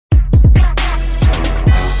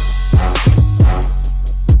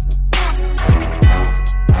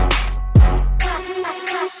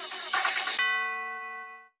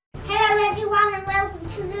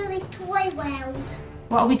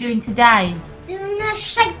What are we doing today? Doing a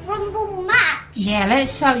Shake Rumble match. Yeah,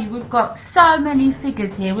 let's show you. We've got so many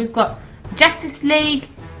figures here. We've got Justice League.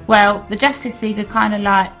 Well, the Justice League are kind of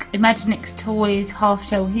like Imaginext toys, half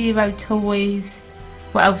shell hero toys.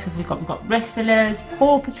 What else have we got? We've got wrestlers,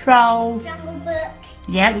 PAW Patrol. Jungle Book.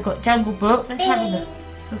 Yeah, we've got Jungle Book. Let's have a Bing. look.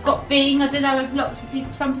 We've got Bing. I don't know if lots of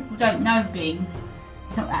people, some people don't know Bing.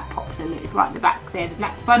 It's not that popular. It's right at the back there, the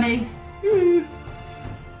black bunny.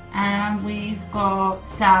 And we've got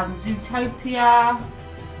some Zootopia.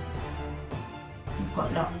 We've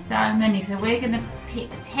got lots, so many. So we're going to pick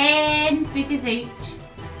 10 figures each.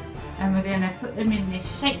 And we're going to put them in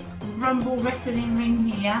this Shake Rumble wrestling ring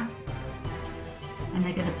here. And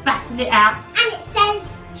they're going to battle it out. And it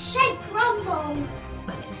says Shake Rumbles.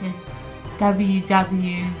 But it says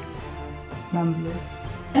WWE Rumblers.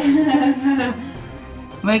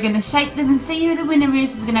 We're going to shake them and see who the winner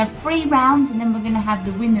is. We're going to have 3 rounds and then we're going to have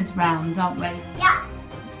the winners round, aren't we? Yeah.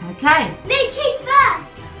 Okay. Lou, choose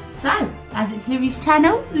first. So, as it's Louie's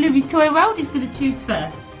channel, Louie's Toy World is going to choose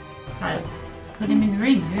first. So, put him in the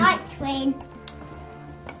ring, Lou. Nightwing.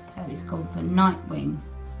 So he's gone for Nightwing.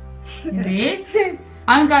 Here he is.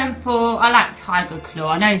 I'm going for, I like Tiger Claw.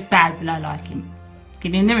 I know he's bad, but I like him.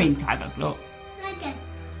 Get in the ring, Tiger Claw. Okay.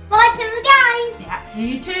 Right to the game. Yeah, who are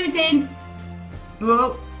you choosing?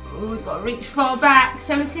 Oh, we've got to reach far back.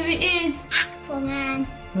 Shall we see who it is? Aquaman.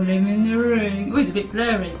 Put him in the ring. Oh, he's a bit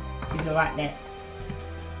blurry. He's alright there.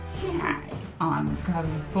 Okay, I'm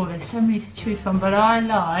going for, there's so many to choose from, but I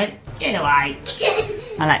like, get away.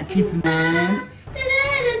 I like Superman.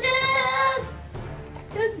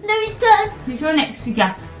 Louis' turn. Who's your next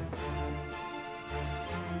figure?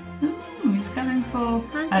 Ooh, he's going for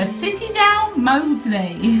a City Down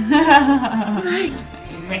Mowgli.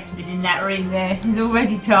 He's rested in that ring there. He's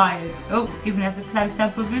already tired. Oh, it's giving us a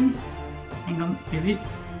close-up of him. Hang on, here he is.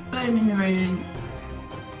 Put him in the ring.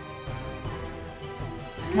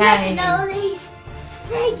 Okay. Look at all these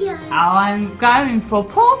figures. I'm going for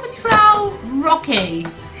PAW Patrol Rocky.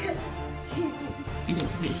 He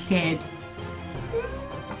looks a bit scared.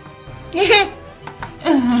 Who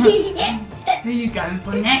are you going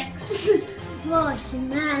for next?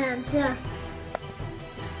 Marshmallow.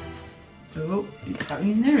 Oh, he's going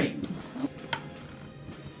in the ring.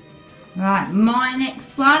 Right, my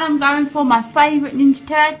next one, I'm going for my favourite Ninja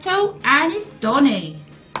Turtle, and it's Donnie.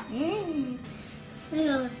 I'm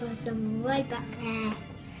going for some way back there.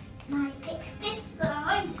 Can I pick this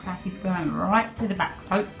side? Looks like he's going right to the back,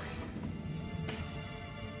 folks.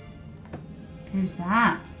 Who's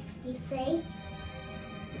that? You see?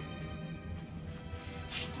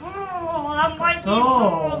 Oh, that's my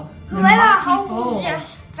Oh, the Whoever mighty holds Thor.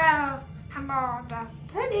 just fell. Hamada.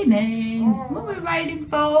 Put him in. What are we waiting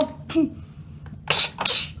for?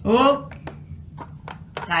 Oh,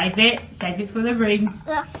 save it for the ring.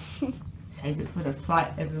 Save it for the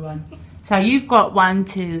fight, everyone. So you've got 1,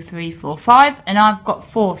 2, 3, 4, 5, and I've got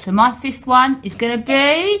 4. So my 5th one is going to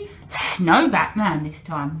be Snow Batman this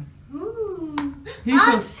time. Who's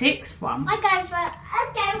your 6th one? I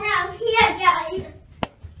go around here, guys.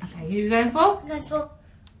 Okay, who are you going for? I'm going for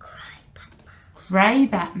Grey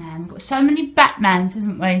Batman. We've got so many Batmans,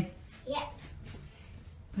 haven't we? yeah.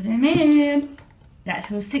 Put him in. That's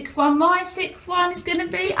your 6th one. My 6th one is going to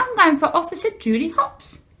be, I'm going for Officer Judy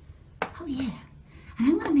Hopps. Oh yeah. And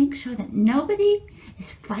I'm going to make sure that nobody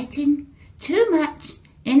is fighting too much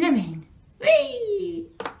in the ring. Whee!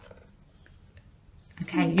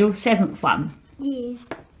 Okay, your 7th one. Yes.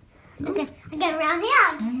 Okay, I go around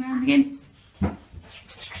here. Going round again.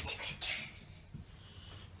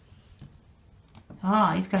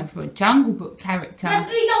 Ah, he's going for a Jungle Book character. The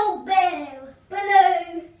big old bear.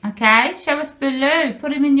 Baloo. Okay, show us Baloo.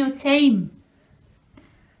 Put him in your team.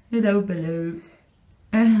 Hello, Baloo.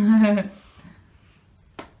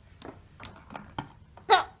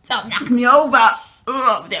 Stop knocking me over.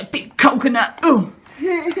 Oh, with that big coconut. Oh.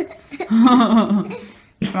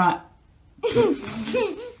 Right.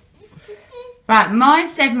 Right, my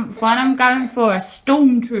 7th one, I'm going for a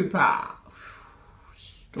Stormtrooper.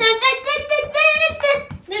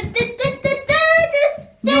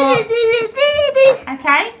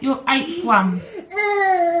 Okay, your 8th one.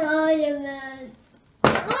 Iron Man.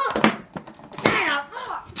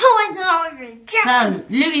 Toys are So,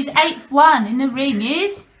 Louis' 8th one in the ring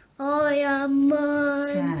is? Iron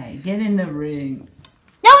Man. Okay, get in the ring.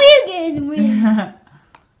 No, you get in the ring.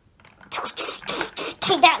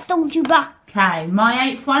 Take that, Stormtrooper. Okay,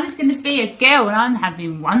 my 8th one is going to be a girl and I'm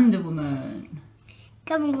having Wonder Woman.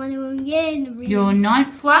 Come on, Wonder Woman, get in the ring. Your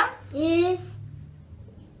 9th one? Is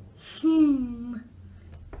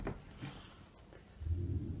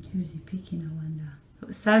Who's he picking, I wonder?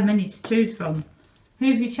 Got so many to choose from.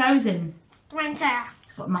 Who have you chosen? Splinter.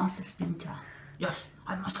 It's got Master Splinter. Yes,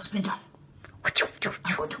 I'm Master Splinter. I'm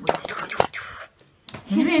going to win this.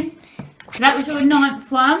 So that was your 9th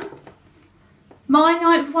one. My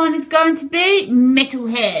 9th one is going to be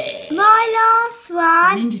Metalhead. My last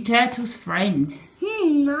one. Ninja Turtle's friend.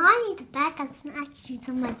 I need a bag and snatches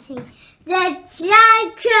on my team. The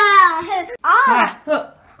Joker!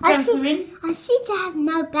 Put Joker in. I seem to have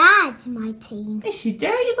no bads in my team. Yes, you do.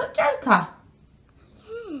 You've got Joker.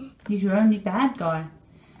 He's your only bad guy.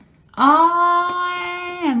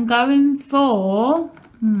 I am going for...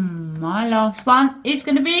 my last one is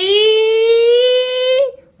going to be...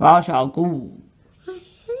 Ra's al Ghul. Does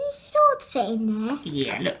his sword fit in there?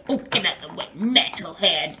 Yeah, look. Oh, get out the way.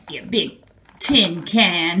 Metalhead, you big tin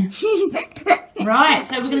can. Right,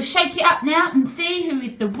 so we're going to shake it up now and see who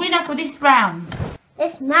is the winner for this round.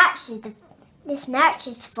 This match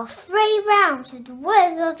is for 3 rounds with the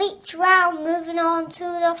winners of each round moving on to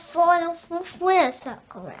the final winner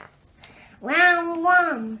circle round. Round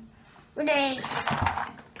 1. Ready.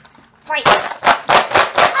 Fight.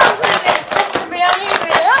 Oh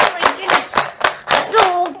my goodness. It's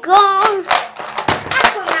all gone.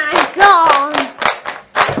 Aquaman gone.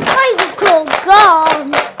 PLAYSKOOL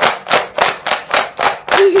gone.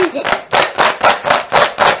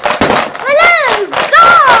 Hello,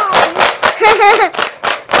 gone.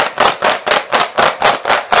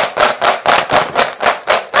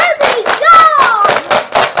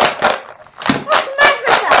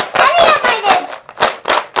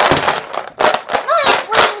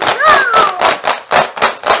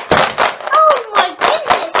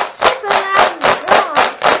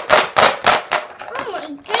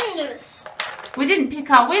 We didn't pick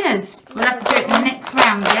our winners. We'll have to do it in the next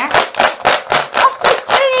round, yeah? After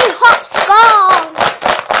Julie Hop's gone.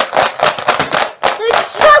 The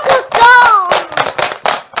Joker gone.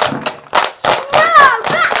 No,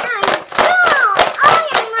 Batman gone.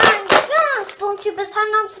 Iron Man gone. Stormtroopers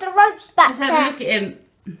hang on to the ropes back Let's there. have a look at him.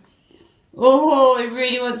 Oh, he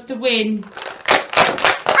really wants to win.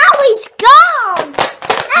 Oh, he's gone.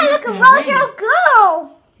 Now look at Ra's al Ghul.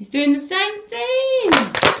 He's doing the same thing.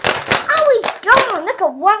 Oh, he's gone. Look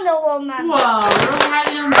at Wonder Woman. Whoa, we're all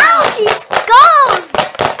hanging on. Oh, he's gone.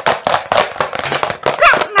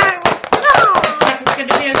 Batman gone. It's going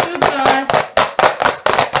to be a good guy.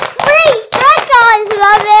 3 bad guys,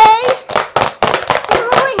 Mummy.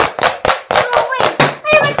 Who's win?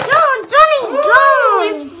 Where we gone? Johnny Oh,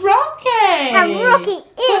 gone. it's Rocky. And Rocky is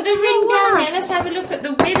Put the ring down winner. there. Let's have a look at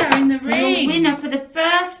the winner in the ring. The winner for the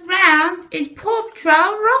first round is PAW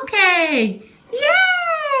Patrol Rocky.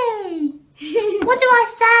 Yay! What do I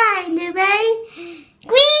say, Louie?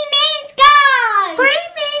 Green means go. Green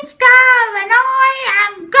means go, and I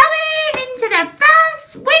am going into the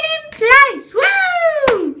first winning place.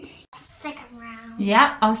 Woo! Second round.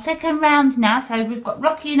 Yeah, our second round now. So we've got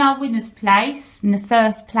Rocky in our winner's place, in the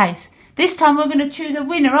first place. This time we're going to choose a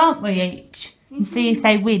winner, aren't we, each? And see if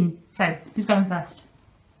they win. So, who's going first?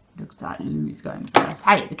 Looks like Louie's going first.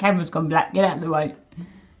 Hey, the camera's gone black. Get out of the way.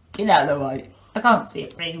 Get out of the way. I can't see a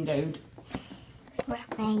thing, dude.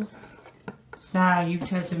 Raffy. So, you've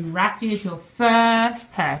chosen Raffy as your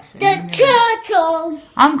first person. The turtle.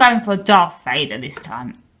 I'm going for Darth Vader this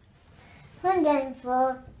time. I'm going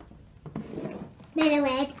for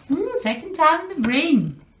Metalhead. Ooh, second time in the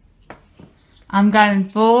ring. I'm going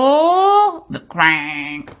for the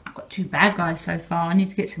Crank. I've got 2 bad guys so far. I need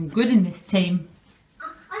to get some good in this team.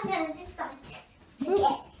 I'm going to decide to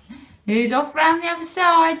get. Who's off round the other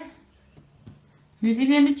side? Who's he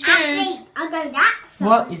going to choose? Actually, I'll go that side.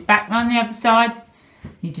 What? He's back round the other side?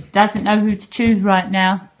 He just doesn't know who to choose right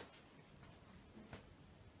now.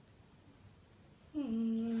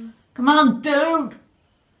 Come on, dude!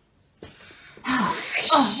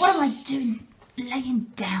 Oh, what am I doing? Laying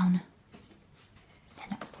down.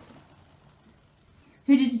 Stand up.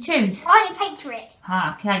 Who did you choose? Iron Patriot.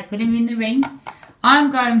 Ah, okay, put him in the ring.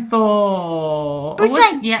 I'm going for... Bruce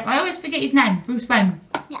Wayne. Yeah, I always forget his name. Bruce Wayne.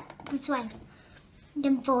 Yeah, Bruce Wayne.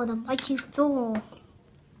 Then for them, I choose Thor.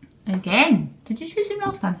 Again. Did you choose him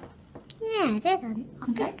last time? Yeah, I didn't.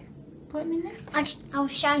 Okay. Put him in there. I'll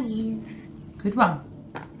show you. Good one.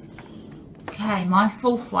 Okay, my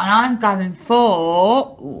 4th one. I'm going for...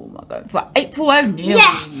 Oh, I'm going for April O'Neil.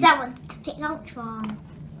 Yes, I wanted to pick Ultron.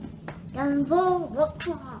 Going for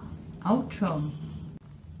Ultron. Ultron.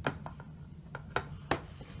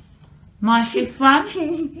 My 5th one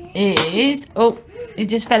is... Oh, it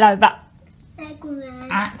just fell over. Aquaman.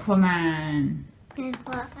 Aquaman. Going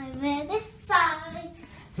for over this side.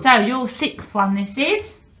 So, your 6th one this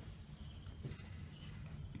is...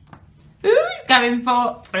 Who's going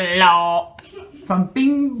for Flop from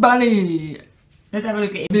Bing Bunny? Let's have a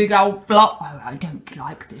look at it. Big old flop. Oh, I don't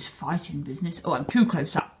like this fighting business. Oh, I'm too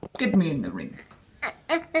close up. Get me in the ring.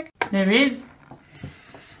 There is.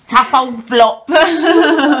 Tough old flop.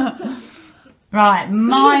 Right,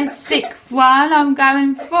 my 6th one I'm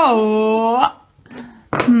going for.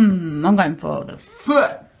 I'm going for the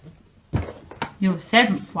foot. Your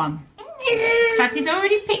 7th one. Looks like he's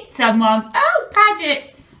already picked someone. Oh,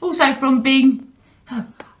 Paget. Also from Bing. Oh,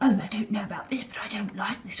 I don't know about this, but I don't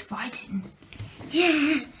like this fighting.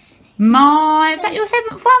 Is that your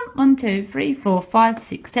 7th one? 1, 2, 3, 4, 5,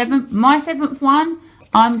 6, 7. My 7th one,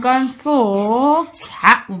 I'm going for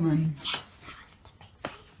Catwoman.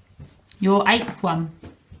 Your 8th one.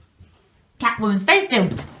 Catwoman, stay still.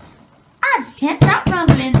 I just can't stop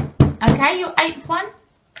rumbling. Okay, your 8th one.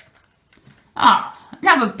 Ah,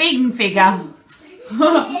 another Bing figure.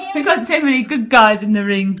 We've got too many good guys in the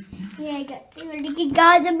ring. Yeah, I got too many good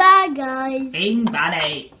guys and bad guys. Bing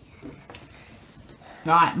buddy.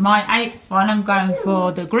 Right, my 8th one, I'm going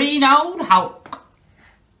for the green old Hulk.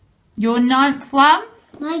 Your 9th one?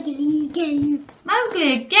 Mowgli again.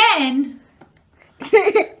 Mowgli again?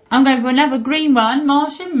 I'm going for another green one,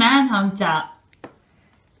 Martian Manhunter.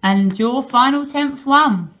 And your final 10th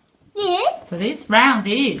one? Yes. For this round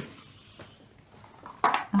is...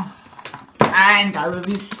 Oh, and over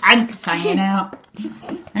his pants hanging out.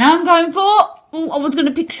 And I'm going for... Oh, I was going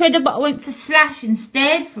to pick Shredder, but I went for Slash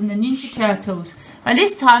instead from the Ninja Turtles. And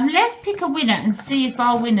this time, let's pick a winner and see if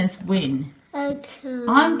our winners win. Okay.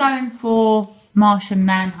 I'm going for Martian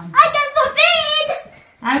Manhunter. I go for Finn!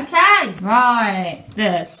 Okay, right.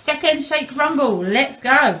 The second Shake Rumble. Let's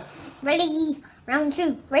go. Ready? Round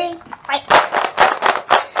 2. Ready? Fight.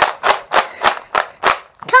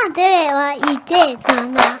 Can't do it like you did,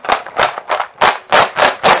 Mama.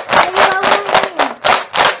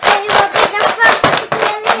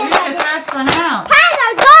 Who's the first one out? Panda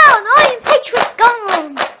gone! Iron Patriot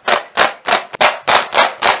gone!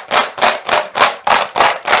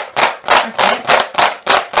 That's it.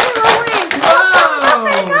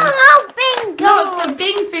 Lots of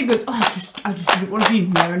Bing figures. Oh, I just didn't want to be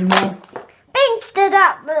in there anymore. Bing stood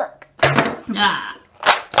up, look. Ah.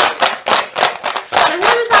 So who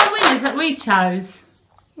was our winners that we chose?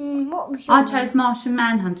 What was your I chose Martian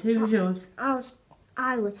Manhunter. Who was yours?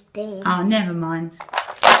 I was Bing. Oh, never mind.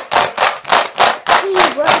 He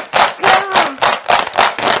was gone.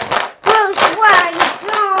 Bruce Wayne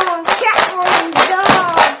gone. Catwoman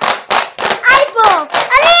gone. April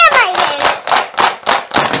eliminated.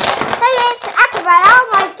 So it's Acrobat. Oh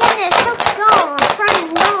my goodness, so gone. Frank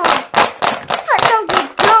gone. Foot Soldier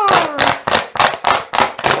gone.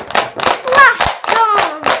 Slash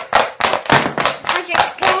gone. Magic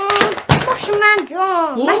gone. Bushman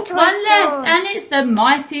gone. Oh, Metroid one left, gone. and it's the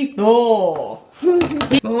mighty Thor.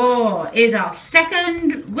 Thor is our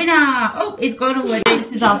second winner. Oh, it's gone already.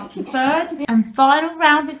 This is our third and final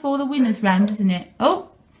round before the winners round, isn't it? Oh,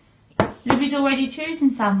 Libby's already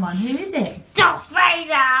choosing someone. Who is it? Darth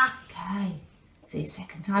Vader. Okay, it's his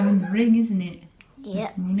second time in the ring, isn't it? Yep.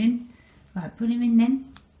 This morning. Right, put him in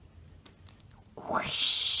then.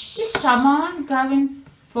 This time I'm going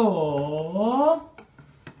for...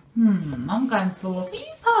 I'm going for... Can you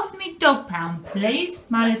pass me Dog Pound, please?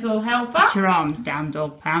 My little helper. Put your arms down,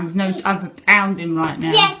 Dog Pound. There's no time for pounding right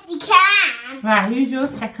now. Yes, you can. Right, who's your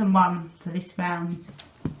second one for this round?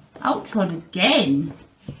 Ultron again.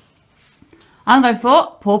 I'm going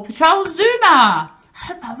for Paw Patrol Zuma. I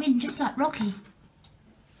hope I win just like Rocky.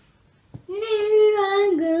 No,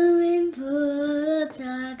 I'm going for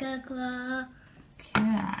Tiger Claw.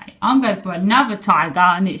 Okay, I'm going for another tiger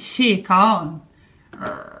and it's Shere Khan.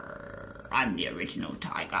 I'm the original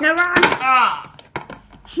tiger. No, run. Ah.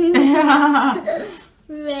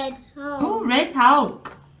 Red Hulk. Oh, Red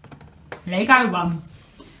Hulk. Lego one.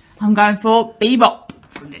 I'm going for Bebop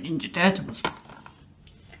from the Ninja Turtles.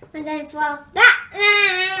 And then for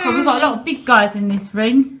Batman. Well, we've got a lot of big guys in this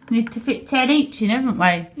ring. We need to fit 10 each in, haven't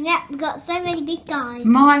we? Yeah, we've got so many big guys.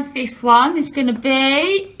 My fifth one is going to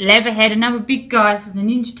be Leatherhead, another big guy from the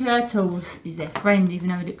Ninja Turtles. He's their friend, even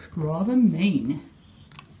though he looks rather mean.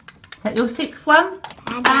 Is that your sixth one?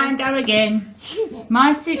 And go again.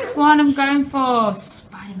 My sixth one, I'm going for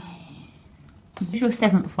Spider-Man. What's your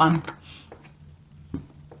seventh one?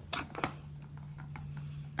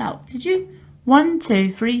 Oh, did you? 1,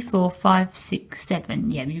 2, 3, 4, 5, 6,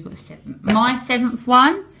 7. Yeah, you got 7. My seventh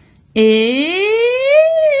one is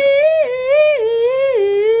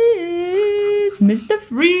Mr.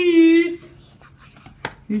 Freeze.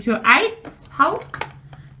 Who's your eighth? Hulk.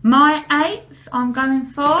 My eighth, I'm going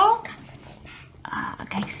for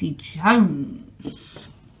Casey Jones.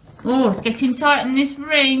 Oh, it's getting tight in this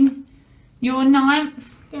ring. Your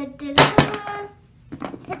ninth.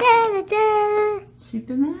 Da-da-da.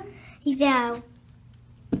 Superman. Yeah.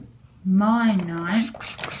 My night.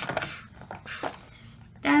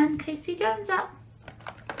 Stand Casey Jones up.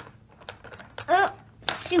 Oh,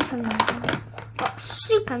 Superman. Oh,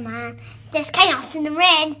 Superman. There's chaos in the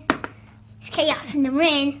ring. There's chaos in the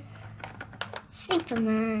ring.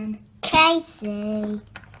 Superman. Casey.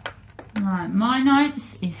 Right, my ninth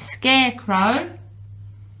is Scarecrow.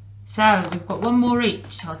 So we've got one more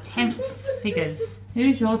each. Our 10th figures.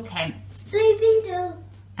 Who's your 10th? Scooby-Doo.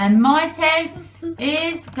 And my 10th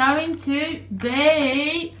is going to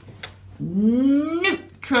be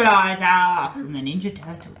Neutralizer from the Ninja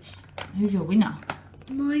Turtles. Who's your winner?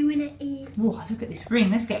 My winner is... Whoa, look at this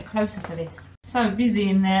ring. Let's get closer to this. So busy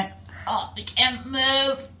in there. Oh, we can't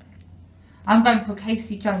move. I'm going for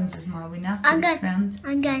Casey Jones as my winner for this round.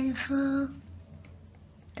 I'm going for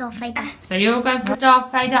Darth Vader. So you're going for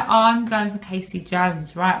Darth Vader. I'm going for Casey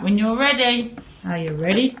Jones. Right, when you're ready. Are you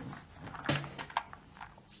ready?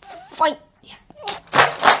 Fight. You'll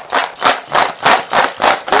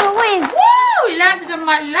win. Woo! He landed on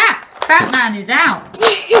my lap. Batman is out.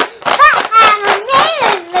 Batman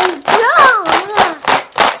immediately gone.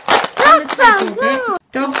 Dogpound gone.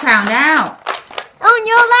 Dogpound out. On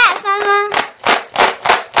your lap, Mama.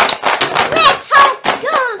 Let's hope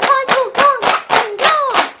gone. Cycle gone. Batman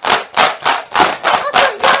gone.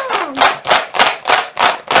 Cycle gone.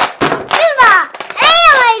 Super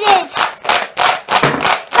animated.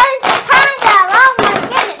 There's a panda. Oh my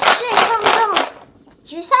goodness. Shit, come on.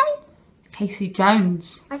 Did you say? Casey Jones.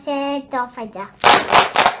 I said Darth Vader.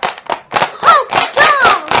 Hulk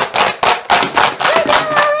gone. Super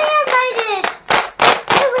animated.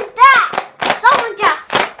 Who was that? Someone just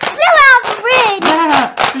flew out the ring.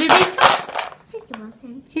 Bluey. I think it was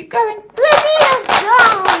him. Keep going. Bluey is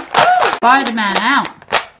gone. Spider-Man out.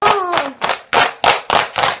 Oh.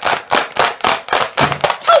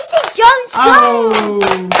 Casey Jones gone. Oh.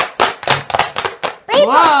 Baby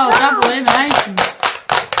Whoa, gone. double elimination.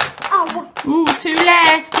 Oh, Ooh, 2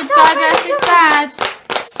 left. Good guy versus bad.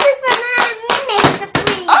 Superman Mr.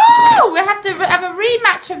 Freeze. Oh, we have to have a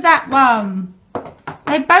rematch of that one.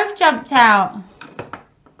 They both jumped out.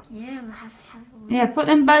 Yeah, we'll have to have one. Yeah, put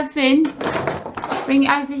them both in. Bring it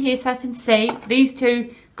over here so I can see. These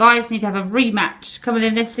two guys need to have a rematch. Come on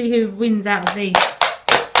in, let's see who wins out of these.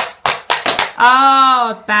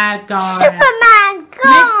 Oh, bad guy. Superman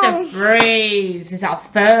gone. Mr. Freeze is our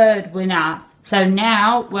 3rd winner. So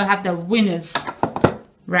now we'll have the winners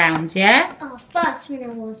round, yeah? Our first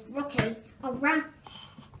winner was Rocky. Our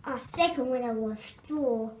second winner was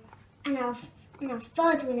Thor. And our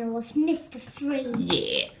third winner was Mr. Freeze.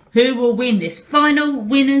 Yeah. Who will win this final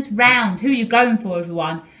winners round? Who are you going for,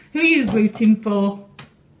 everyone? Who are you rooting for?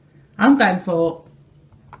 I'm going for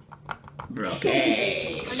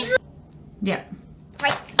Rocky. Yeah.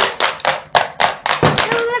 Fight.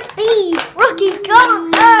 Rocky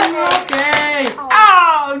gone. Rocky.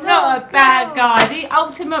 Oh, not a bad guy. The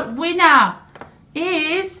ultimate winner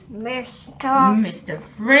is Mr.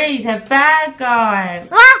 Freeze, a bad guy.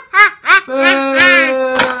 Boo!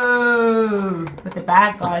 But the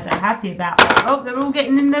bad guys are happy about it. Oh, they're all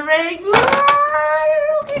getting in the ring.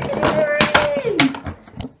 They're all getting in the ring.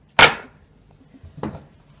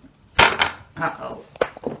 Uh-oh.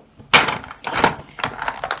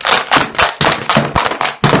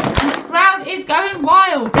 And the crowd is going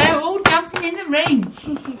wild. They're all jumping in the ring.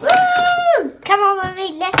 Woo! Come on,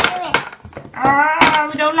 Mummy, let's do it. Ah,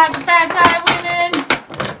 we don't like the bad guy winning.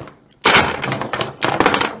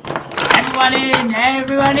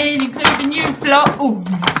 Everyone in, including you, Flop. Oh,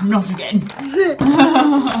 not again. Mummy,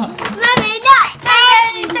 not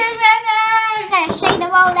Too many. I'm going to shake the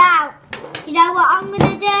world out. Do you know what I'm going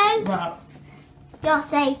to do? Well, You'll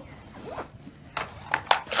see.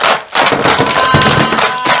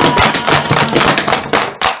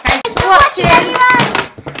 thanks for watching.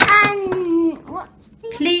 And what's the...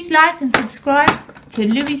 Please like and subscribe to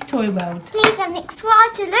Louie's Toy World. Please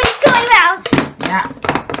subscribe to Luke's Toy World. Yeah.